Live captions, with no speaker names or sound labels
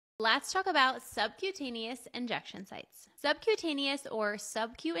Let's talk about subcutaneous injection sites. Subcutaneous or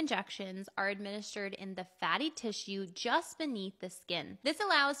sub-Q injections are administered in the fatty tissue just beneath the skin. This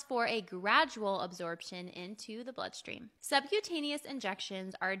allows for a gradual absorption into the bloodstream. Subcutaneous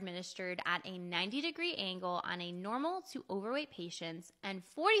injections are administered at a 90-degree angle on a normal to overweight patients and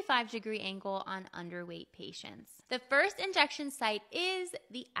 45-degree angle on underweight patients. The first injection site is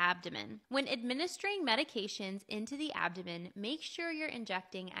the abdomen. When administering medications into the abdomen, make sure you're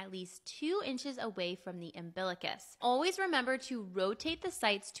injecting at least 2 inches away from the umbilicus. Always remember to rotate the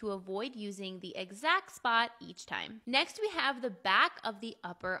sites to avoid using the exact spot each time. Next, we have the back of the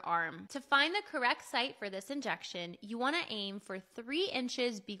upper arm. To find the correct site for this injection, you want to aim for 3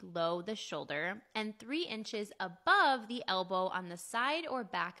 inches below the shoulder and 3 inches above the elbow on the side or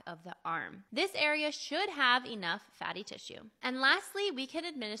back of the arm. This area should have enough fatty tissue. And lastly, we can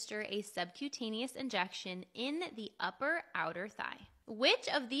administer a subcutaneous injection in the upper outer thigh. Which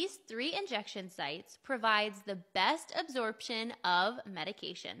of these 3 injection sites provides the best absorption of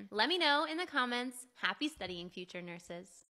medication? Let me know in the comments. Happy studying, future nurses.